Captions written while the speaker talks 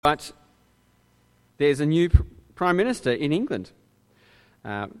But there's a new Prime Minister in England,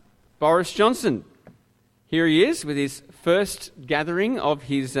 Boris Johnson. Here he is with his first gathering of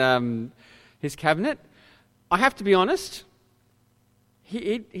his cabinet. I have to be honest,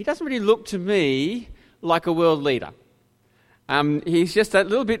 he doesn't really look to me like a world leader. He's just a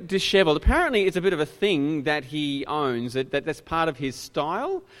little bit dishevelled. Apparently it's a bit of a thing that he owns, that's part of his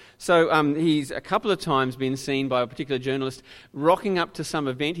style. So he's a couple of times been seen by a particular journalist rocking up to some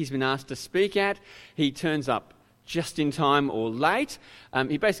event he's been asked to speak at. He turns up just in time or late.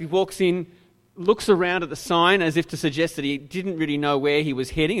 He basically walks in, looks around at the sign as if to suggest that he didn't really know where he was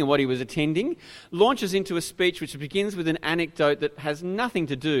heading and what he was attending, launches into a speech which begins with an anecdote that has nothing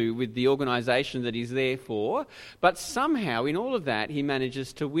to do with the organisation that he's there for, but somehow in all of that he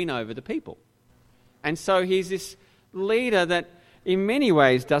manages to win over the people. And so he's this leader that in many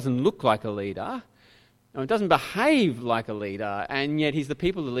ways doesn't look like a leader, doesn't behave like a leader, and yet he's the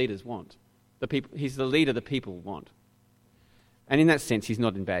people the leaders want. He's the leader the people want. And in that sense he's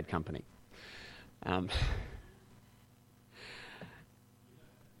not in bad company.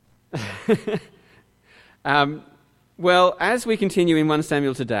 Well, as we continue in 1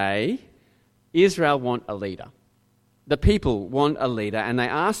 Samuel today, Israel want a leader. The people want a leader, and they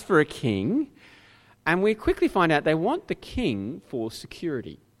ask for a king, and we quickly find out they want the king for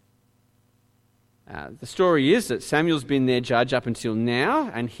security. The story is that Samuel's been their judge up until now,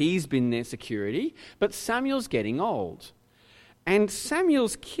 and he's been their security, but Samuel's getting old. And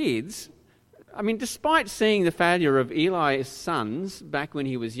Samuel's kids, despite seeing the failure of Eli's sons back when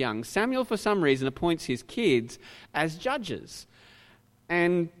he was young, Samuel for some reason appoints his kids as judges.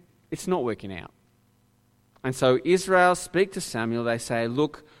 And it's not working out. And so Israel speak to Samuel. They say,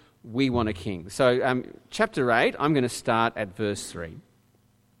 look, we want a king. So chapter 8, I'm going to start at verse 3.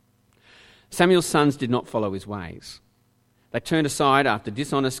 Samuel's sons did not follow his ways. They turned aside after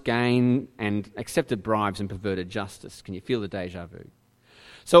dishonest gain and accepted bribes and perverted justice. Can you feel the deja vu?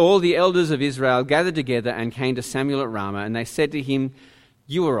 So all the elders of Israel gathered together and came to Samuel at Ramah, and they said to him,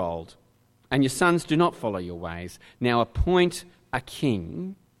 you are old, and your sons do not follow your ways. Now appoint a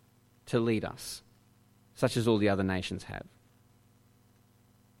king to lead us, such as all the other nations have.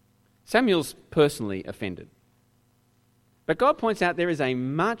 Samuel's personally offended. But God points out there is a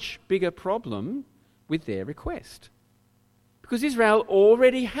much bigger problem with their request. Because Israel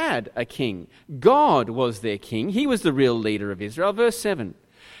already had a king. God was their king. He was the real leader of Israel. Verse 7.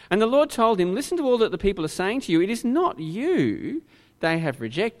 And the Lord told him, listen to all that the people are saying to you. It is not you they have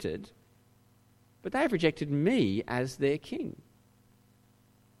rejected, but they have rejected me as their king.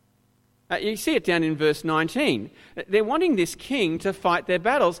 You see it down in verse 19. They're wanting this king to fight their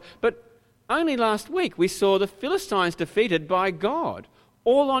battles, but only last week we saw the Philistines defeated by God,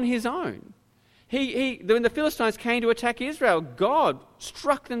 all on his own. When the Philistines came to attack Israel, God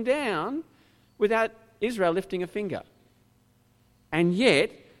struck them down without Israel lifting a finger. And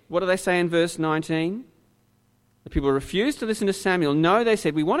yet, what do they say in verse 19? The people refused to listen to Samuel. No, they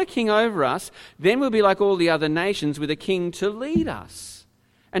said, we want a king over us, then we'll be like all the other nations with a king to lead us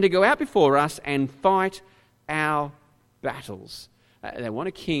and to go out before us and fight our battles. They want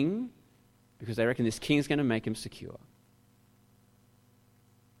a king because they reckon this king is going to make him secure.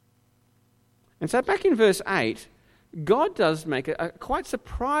 And so back in verse 8, God does make a quite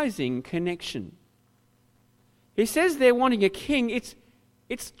surprising connection. He says they're wanting a king. It's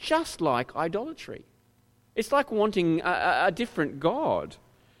just like idolatry. It's like wanting a different God.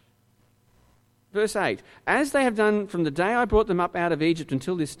 Verse 8, as they have done from the day I brought them up out of Egypt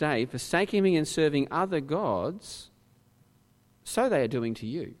until this day, forsaking me and serving other gods, so they are doing to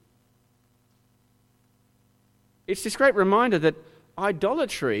you. It's this great reminder that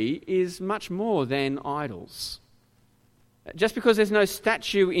idolatry is much more than idols. Just because there's no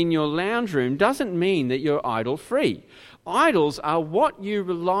statue in your lounge room doesn't mean that you're idol-free. Idols are what you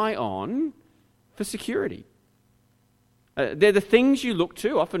rely on for security. They're the things you look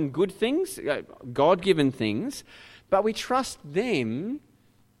to, often good things, God-given things, but we trust them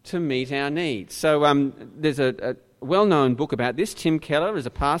to meet our needs. So there's a well-known book about this. Tim Keller is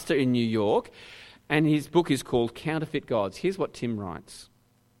a pastor in New York, and his book is called Counterfeit Gods. Here's what Tim writes.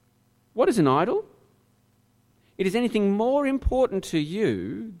 What is an idol? It is anything more important to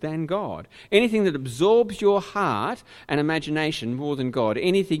you than God. Anything that absorbs your heart and imagination more than God.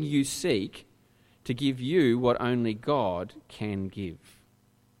 Anything you seek to give you what only God can give.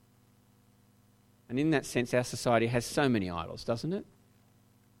 And in that sense, our society has so many idols, doesn't it?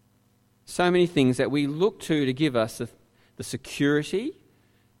 So many things that we look to give us the security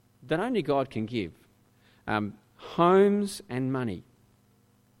that only God can give. Homes and money.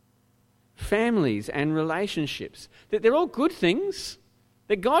 Families and relationships. They're all good things.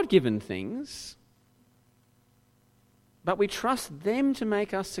 They're God-given things, but we trust them to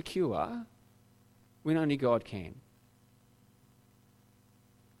make us secure when only God can.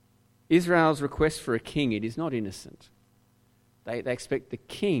 Israel's request for a king, it is not innocent. They expect the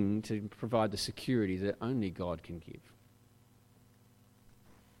king to provide the security that only God can give.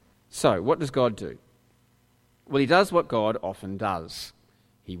 So, what does God do? Well, he does what God often does.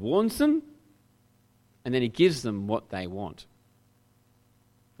 He warns them, and then he gives them what they want.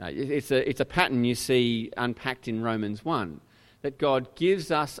 It's a pattern you see unpacked in Romans 1, that God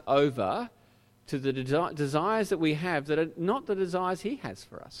gives us over to the desires that we have that are not the desires he has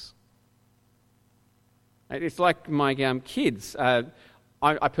for us. It's like my kids. I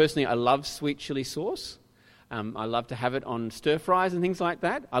personally love sweet chili sauce. I love to have it on stir fries and things like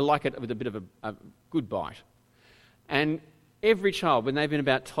that. I like it with a bit of a good bite. And every child, when they've been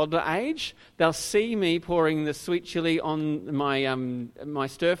about toddler age, they'll see me pouring the sweet chili on my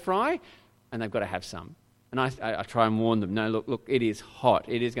stir fry, and they've got to have some. And I try and warn them, no, look, it is hot.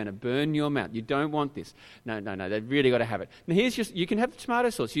 It is going to burn your mouth. You don't want this. No, they've really got to have it. Now you can have the tomato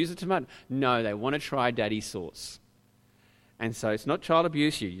sauce. Use the tomato. No, they want to try daddy's sauce. And so it's not child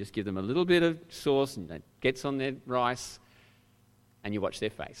abuse. You just give them a little bit of sauce, and it gets on their rice, and you watch their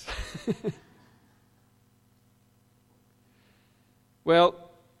face. Well,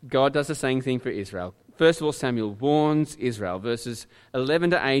 God does the same thing for Israel. First of all, Samuel warns Israel, verses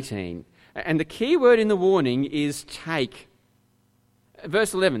 11 to 18. And the key word in the warning is take.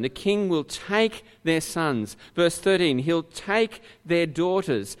 Verse 11, the king will take their sons. Verse 13, he'll take their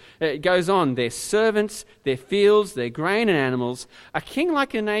daughters. It goes on, their servants, their fields, their grain and animals. A king like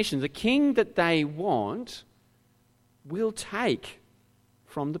the nations, a king that they want, will take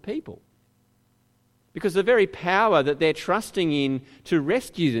from the people. Because the very power that they're trusting in to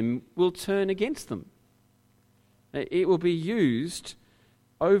rescue them will turn against them. It will be used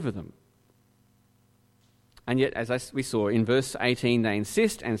over them. And yet, as we saw in verse 18, they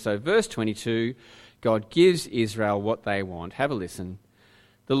insist. And so verse 22, God gives Israel what they want. Have a listen.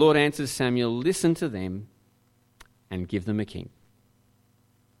 The Lord answers Samuel, listen to them and give them a king.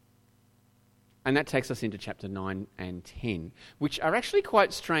 And that takes us into chapter 9 and 10, which are actually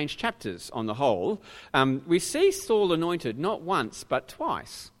quite strange chapters on the whole. We see Saul anointed not once, but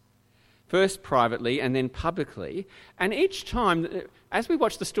twice. First privately and then publicly. And each time, as we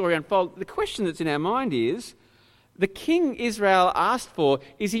watch the story unfold, the question that's in our mind is, the king Israel asked for,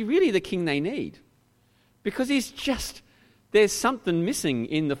 is he really the king they need? Because there's something missing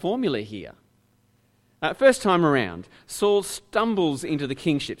in the formula here. First time around, Saul stumbles into the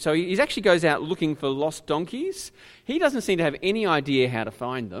kingship. So he actually goes out looking for lost donkeys. He doesn't seem to have any idea how to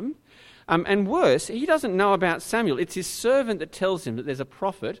find them. And worse, he doesn't know about Samuel. It's his servant that tells him that there's a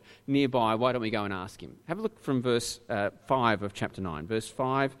prophet nearby. Why don't we go and ask him? Have a look from verse 5 of chapter 9. Verse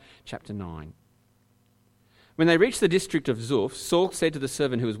 5, chapter 9. When they reached the district of Zuph, Saul said to the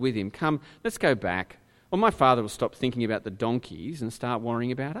servant who was with him, come, let's go back, or my father will stop thinking about the donkeys and start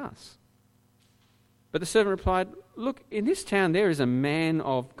worrying about us. But the servant replied, look, in this town there is a man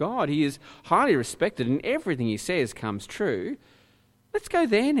of God. He is highly respected and everything he says comes true. Let's go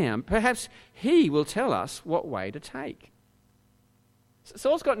there now. Perhaps he will tell us what way to take.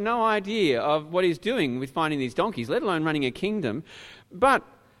 Saul's got no idea of what he's doing with finding these donkeys, let alone running a kingdom. But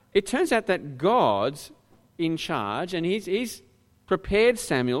it turns out that God's in charge and he's prepared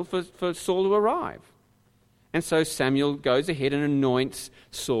Samuel for Saul to arrive. And so Samuel goes ahead and anoints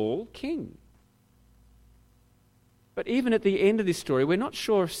Saul king. But even at the end of this story, we're not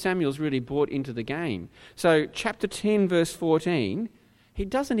sure if Samuel's really bought into the game. So chapter 10, verse 14, he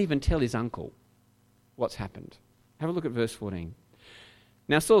doesn't even tell his uncle what's happened. Have a look at verse 14.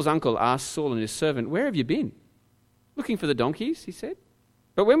 Now Saul's uncle asked Saul and his servant, where have you been? Looking for the donkeys, he said.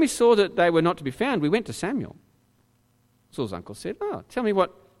 But when we saw that they were not to be found, we went to Samuel. Saul's uncle said, tell me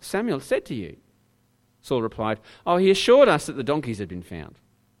what Samuel said to you. Saul replied, he assured us that the donkeys had been found.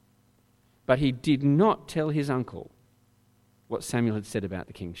 But he did not tell his uncle what Samuel had said about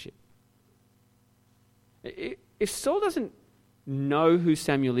the kingship. If Saul doesn't know who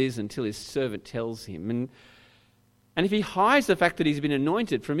Samuel is until his servant tells him, and if he hides the fact that he's been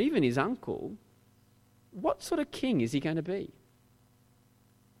anointed from even his uncle, what sort of king is he going to be?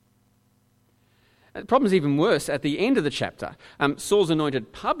 The problem's even worse at the end of the chapter. Saul's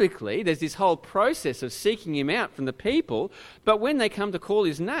anointed publicly. There's this whole process of seeking him out from the people, but when they come to call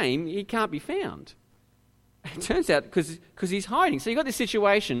his name, he can't be found. It turns out because he's hiding. So you've got this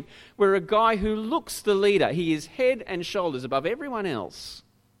situation where a guy who looks the leader, he is head and shoulders above everyone else.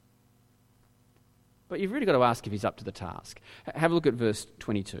 But you've really got to ask if he's up to the task. Have a look at verse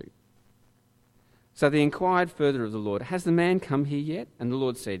 22. So they inquired further of the Lord, "Has the man come here yet?" And the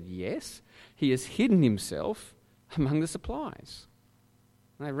Lord said, "Yes, he has hidden himself among the supplies."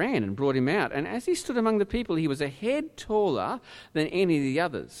 And they ran and brought him out. And as he stood among the people, he was a head taller than any of the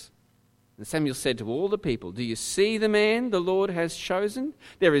others. And Samuel said to all the people, "Do you see the man the Lord has chosen?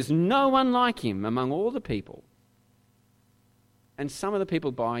 There is no one like him among all the people." And some of the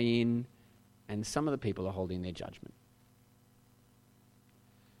people buy in, and some of the people are holding their judgment.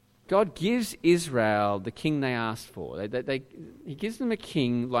 God gives Israel the king they asked for. He gives them a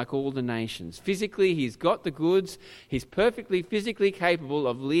king like all the nations. Physically, he's got the goods. He's perfectly physically capable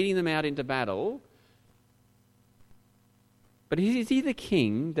of leading them out into battle. But is he the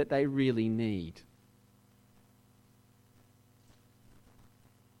king that they really need?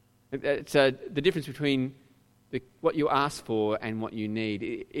 It's the difference between what you ask for and what you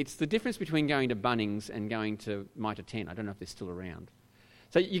need. It's the difference between going to Bunnings and going to Mitre 10. I don't know if they're still around.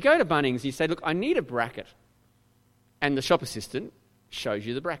 So you go to Bunnings and you say, "Look, I need a bracket." And the shop assistant shows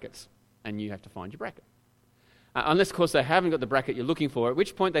you the brackets, and you have to find your bracket. Unless, of course, they haven't got the bracket you're looking for, at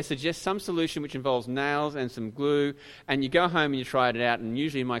which point they suggest some solution which involves nails and some glue, and you go home and you try it out, and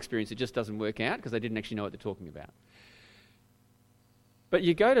usually, in my experience, it just doesn't work out because they didn't actually know what they're talking about. But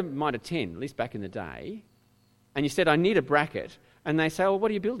you go to Mitre 10, at least back in the day, and you said, "I need a bracket," and they say, "Well, what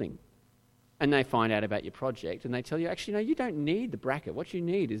are you building?" And they find out about your project, and they tell you, "Actually, no, you don't need the bracket. What you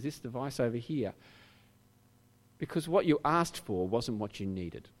need is this device over here." Because what you asked for wasn't what you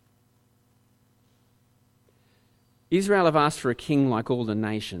needed. Israel have asked for a king like all the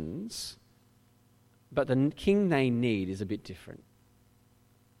nations, but the king they need is a bit different.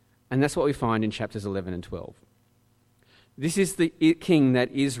 And that's what we find in chapters 11 and 12. This is the king that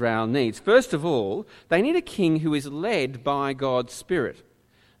Israel needs. First of all, they need a king who is led by God's Spirit.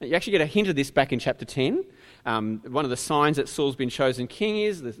 You actually get a hint of this back in chapter 10. One of the signs that Saul's been chosen king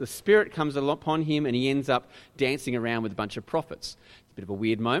is the Spirit comes upon him and he ends up dancing around with a bunch of prophets. It's a bit of a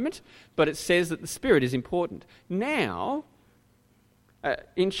weird moment, but it says that the Spirit is important. Now,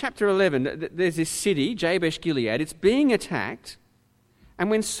 in chapter 11, there's this city, Jabesh Gilead. It's being attacked, and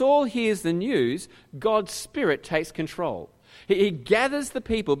when Saul hears the news, God's Spirit takes control. He gathers the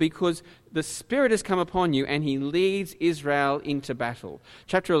people because the Spirit has come upon you, and he leads Israel into battle.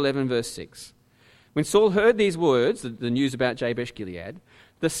 Chapter 11, verse 6. When Saul heard these words, the news about Jabesh Gilead,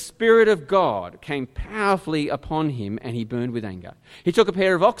 the Spirit of God came powerfully upon him, and he burned with anger. He took a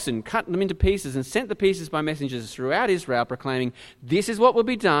pair of oxen, cut them into pieces, and sent the pieces by messengers throughout Israel, proclaiming, "This is what will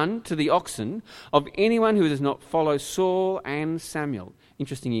be done to the oxen of anyone who does not follow Saul and Samuel."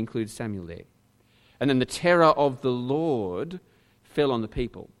 Interesting, he includes Samuel there. And then the terror of the Lord fell on the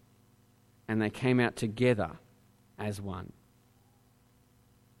people, and they came out together as one.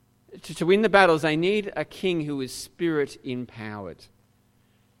 To win the battles, they need a king who is Spirit-empowered.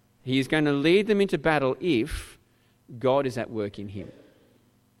 He is going to lead them into battle if God is at work in him.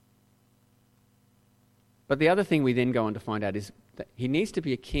 But the other thing we then go on to find out is that he needs to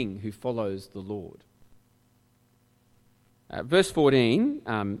be a king who follows the Lord. Verse 14,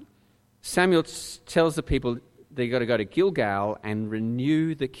 Samuel tells the people they've got to go to Gilgal and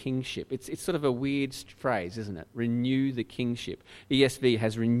renew the kingship. It's sort of a weird phrase, isn't it? Renew the kingship. ESV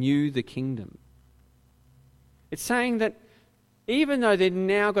has renew the kingdom. It's saying that even though they've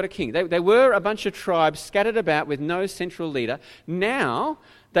now got a king, they were a bunch of tribes scattered about with no central leader, now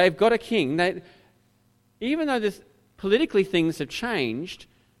they've got a king. Even though politically things have changed,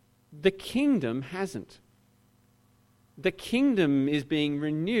 the kingdom hasn't. The kingdom is being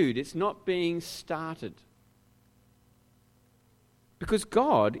renewed. It's not being started. Because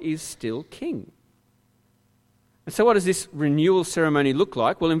God is still king. And so what does this renewal ceremony look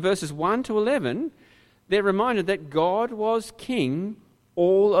like? Well, in verses 1 to 11, they're reminded that God was king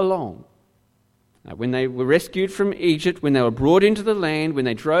all along. Now, when they were rescued from Egypt, when they were brought into the land, when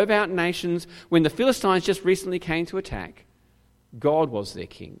they drove out nations, when the Philistines just recently came to attack, God was their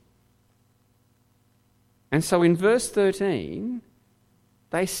king. And so in verse 13,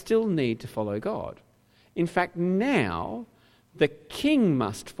 they still need to follow God. In fact, now the king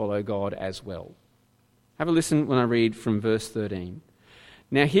must follow God as well. Have a listen when I read from verse 13.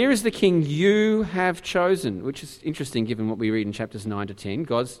 "Now here is the king you have chosen," which is interesting given what we read in chapters 9 to 10.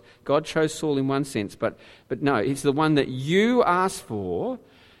 God chose Saul in one sense, but no, he's the one that you asked for.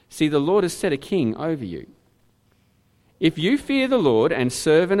 See, the Lord has set a king over you. If you fear the Lord and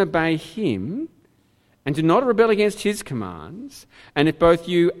serve and obey him, and do not rebel against his commands, and if both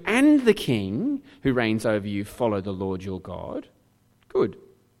you and the king who reigns over you follow the Lord your God, good.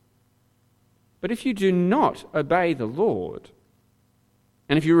 But if you do not obey the Lord,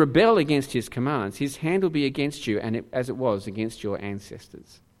 and if you rebel against his commands, his hand will be against you, and as it was against your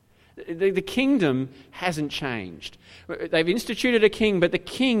ancestors. The kingdom hasn't changed. They've instituted a king, but the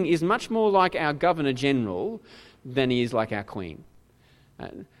king is much more like our Governor-General than he is like our Queen.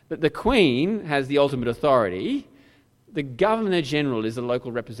 The Queen has the ultimate authority. The Governor-General is the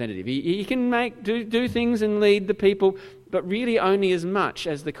local representative. He can do things and lead the people, but really only as much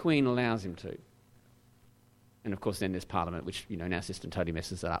as the Queen allows him to. And of course then there's Parliament, which, in our system totally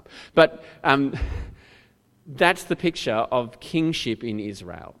messes it up. But that's the picture of kingship in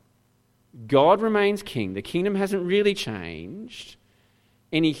Israel. God remains king. The kingdom hasn't really changed.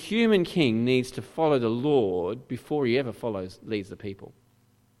 Any human king needs to follow the Lord before he ever leads the people.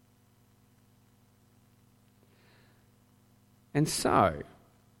 And so,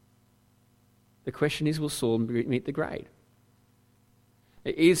 the question is, will Saul meet the grade?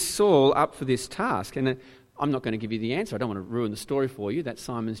 Is Saul up for this task? And I'm not going to give you the answer. I don't want to ruin the story for you. That's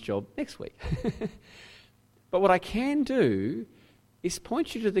Simon's job next week. But what I can do is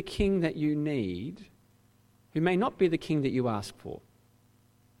point you to the king that you need, who may not be the king that you ask for.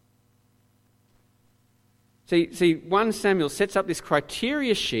 See, 1 Samuel sets up this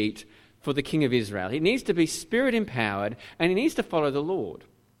criteria sheet for the king of Israel. He needs to be Spirit-empowered, and he needs to follow the Lord.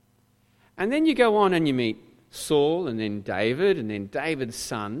 And then you go on and you meet Saul, and then David's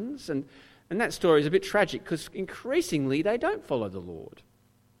sons, and that story is a bit tragic because increasingly they don't follow the Lord.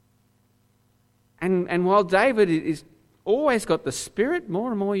 And while David is always got the Spirit, more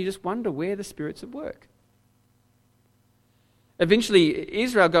and more you just wonder where the Spirit's at work. Eventually,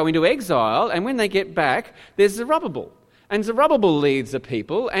 Israel go into exile, and when they get back, there's Zerubbabel. And Zerubbabel leads the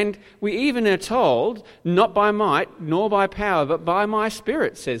people, and we even are told, not by might nor by power, but by my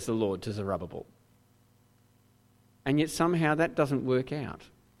Spirit, says the Lord to Zerubbabel. And yet somehow that doesn't work out.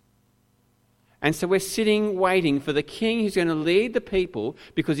 And so we're sitting waiting for the king who's going to lead the people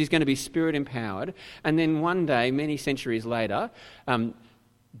because he's going to be Spirit-empowered. And then one day, many centuries later,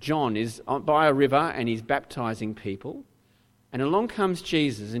 John is by a river and he's baptizing people. And along comes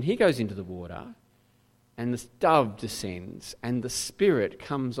Jesus, and he goes into the water, and the dove descends, and the Spirit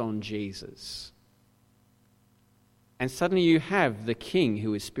comes on Jesus. And suddenly you have the king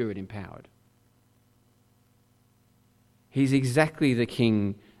who is Spirit-empowered. He's exactly the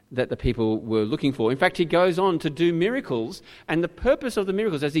king that the people were looking for. In fact, he goes on to do miracles, and the purpose of the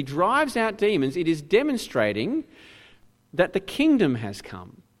miracles, as he drives out demons, it is demonstrating that the kingdom has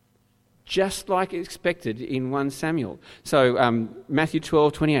come, just like expected in 1 Samuel. So Matthew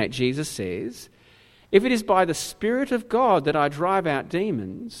 12:28, Jesus says, "If it is by the Spirit of God that I drive out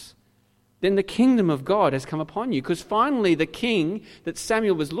demons, then the kingdom of God has come upon you." Because finally the king that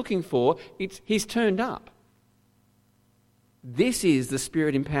Samuel was looking for, he's turned up. This is the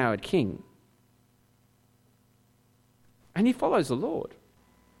Spirit-empowered king. And he follows the Lord.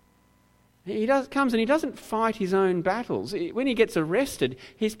 He comes and he doesn't fight his own battles. When he gets arrested,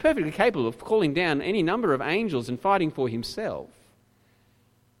 he's perfectly capable of calling down any number of angels and fighting for himself.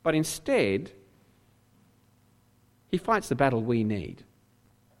 But instead, he fights the battle we need.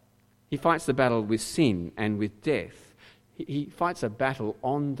 He fights the battle with sin and with death. He fights a battle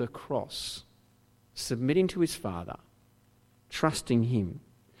on the cross, submitting to his Father, trusting him.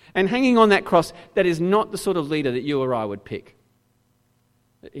 And hanging on that cross, that is not the sort of leader that you or I would pick.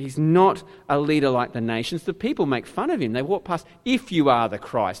 He's not a leader like the nations. The people make fun of him. They walk past, "If you are the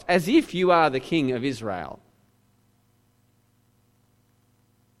Christ," as if you are the king of Israel.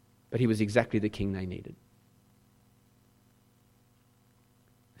 But he was exactly the king they needed.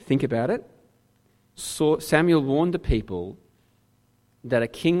 Think about it. Samuel warned the people that a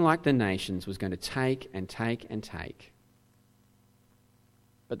king like the nations was going to take and take and take.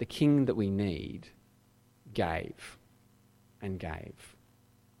 But the king that we need gave and gave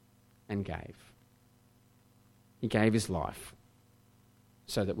and gave. He gave his life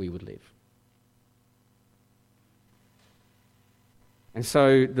so that we would live. And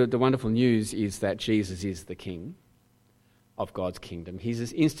so the wonderful news is that Jesus is the king of God's kingdom.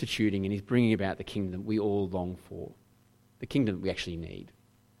 He's instituting and he's bringing about the kingdom we all long for, the kingdom that we actually need.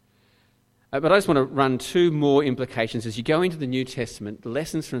 But I just want to run two more implications as you go into the New Testament, the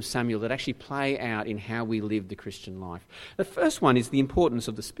lessons from Samuel that actually play out in how we live the Christian life. The first one is the importance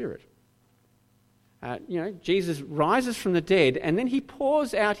of the Spirit. Jesus rises from the dead and then he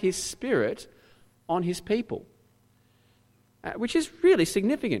pours out his Spirit on his people, which is really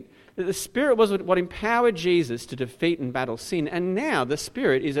significant. The Spirit was what empowered Jesus to defeat and battle sin, and now the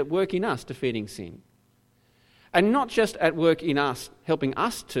Spirit is at work in us defeating sin. And not just at work in us, helping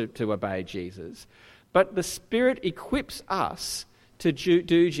us to obey Jesus, but the Spirit equips us to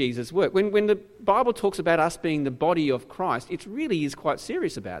do Jesus' work. When the Bible talks about us being the body of Christ, it really is quite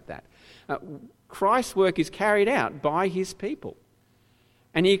serious about that. Christ's work is carried out by his people.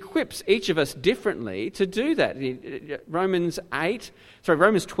 And he equips each of us differently to do that. Romans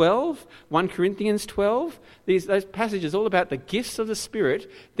 12, 1 Corinthians 12, those passages all about the gifts of the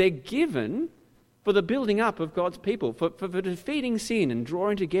Spirit, they're given for the building up of God's people, for defeating sin and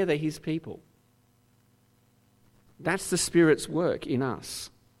drawing together his people. That's the Spirit's work in us.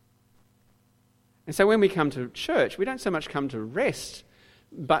 And so when we come to church, we don't so much come to rest,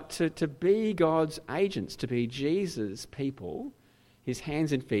 but to be God's agents, to be Jesus' people, his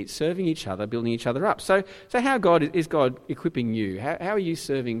hands and feet, serving each other, building each other up. So how is God equipping you? How are you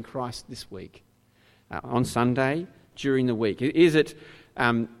serving Christ this week? On Sunday, during the week? Is it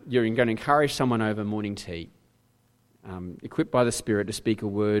you're going to encourage someone over morning tea, equipped by the Spirit to speak a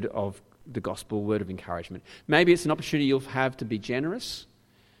word of the gospel, word of encouragement? Maybe it's an opportunity you'll have to be generous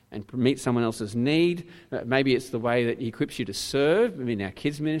and meet someone else's need. Maybe it's the way that he equips you to serve, in our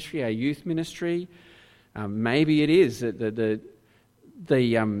kids' ministry, our youth ministry. Maybe it is the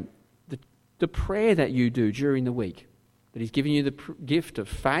prayer that you do during the week, that he's given you the gift of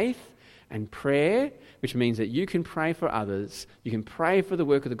faith and prayer, which means that you can pray for others, you can pray for the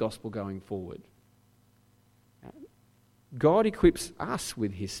work of the gospel going forward. God equips us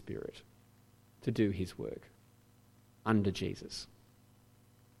with his Spirit to do his work under Jesus.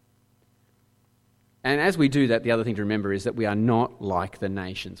 And as we do that, the other thing to remember is that we are not like the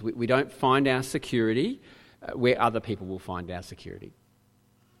nations. We don't find our security where other people will find our security.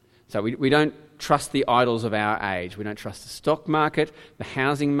 So we don't trust the idols of our age. We don't trust the stock market, the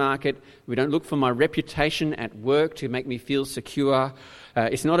housing market. We don't look for my reputation at work to make me feel secure.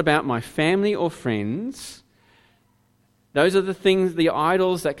 It's not about my family or friends. Those are the things, the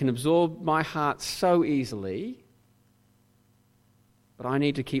idols that can absorb my heart so easily. But I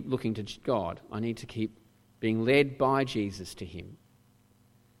need to keep looking to God. I need to keep being led by Jesus to him.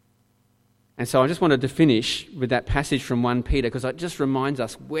 And so I just wanted to finish with that passage from 1 Peter, because it just reminds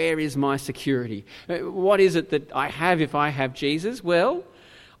us, where is my security? What is it that I have if I have Jesus? Well,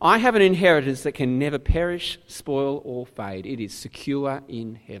 I have an inheritance that can never perish, spoil, or fade. It is secure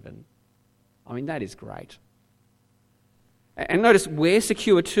in heaven. That is great. And notice, we're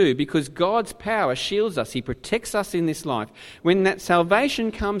secure too, because God's power shields us. He protects us in this life. When that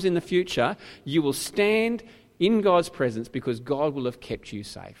salvation comes in the future, you will stand in God's presence because God will have kept you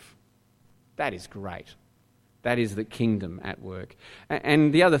safe. That is great. That is the kingdom at work.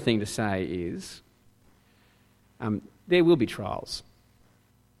 And the other thing to say is, there will be trials.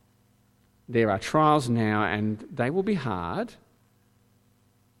 There are trials now, and they will be hard,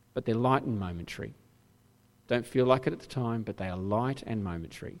 but they're light and momentary. Don't feel like it at the time, but they are light and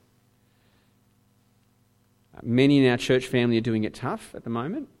momentary. Many in our church family are doing it tough at the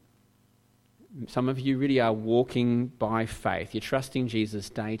moment. Some of you really are walking by faith. You're trusting Jesus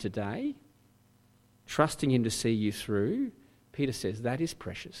day to day, trusting him to see you through. Peter says that is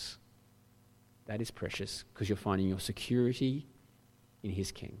precious. That is precious because you're finding your security in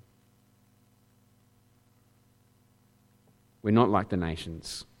his King. We're not like the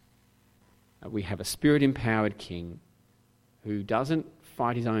nations. We have a Spirit-empowered King who doesn't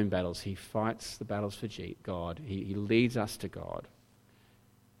fight his own battles. He fights the battles for God. He leads us to God.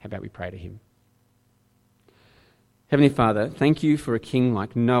 How about we pray to him? Heavenly Father, thank you for a King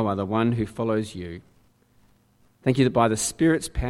like no other, one who follows you. Thank you that by the Spirit's power